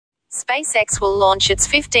SpaceX will launch its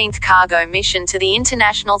 15th cargo mission to the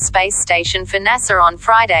International Space Station for NASA on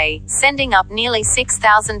Friday, sending up nearly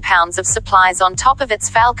 6,000 pounds of supplies on top of its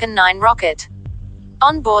Falcon 9 rocket.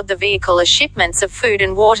 On board the vehicle are shipments of food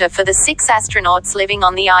and water for the 6 astronauts living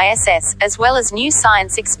on the ISS, as well as new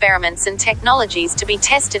science experiments and technologies to be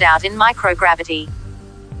tested out in microgravity.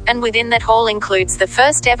 And within that haul includes the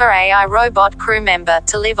first ever AI robot crew member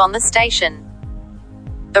to live on the station.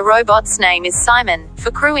 The robot's name is CIMON, for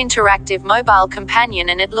Crew Interactive Mobile Companion,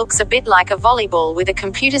 and it looks a bit like a volleyball with a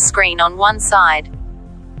computer screen on one side.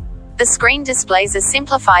 The screen displays a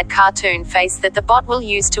simplified cartoon face that the bot will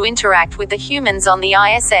use to interact with the humans on the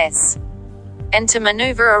ISS and to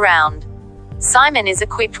maneuver around. CIMON is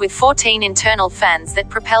equipped with 14 internal fans that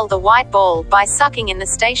propel the white ball by sucking in the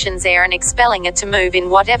station's air and expelling it to move in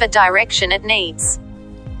whatever direction it needs.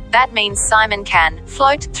 That means CIMON can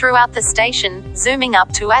float throughout the station, zooming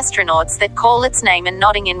up to astronauts that call its name and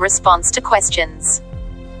nodding in response to questions.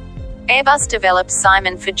 Airbus developed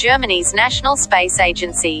CIMON for Germany's National Space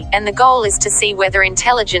Agency, and the goal is to see whether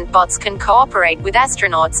intelligent bots can cooperate with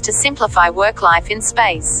astronauts to simplify work life in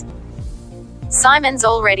space. CIMON's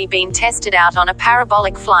already been tested out on a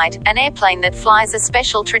parabolic flight, an airplane that flies a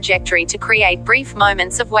special trajectory to create brief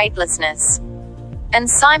moments of weightlessness. And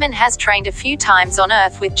CIMON has trained a few times on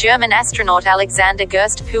Earth with German astronaut Alexander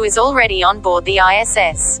Gerst, who is already on board the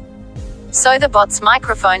ISS. So the bot's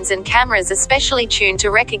microphones and cameras are specially tuned to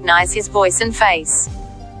recognize his voice and face.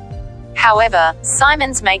 However,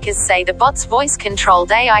 CIMON's makers say the bot's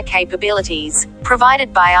voice-controlled AI capabilities,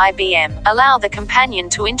 provided by IBM, allow the companion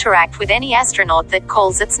to interact with any astronaut that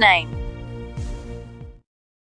calls its name.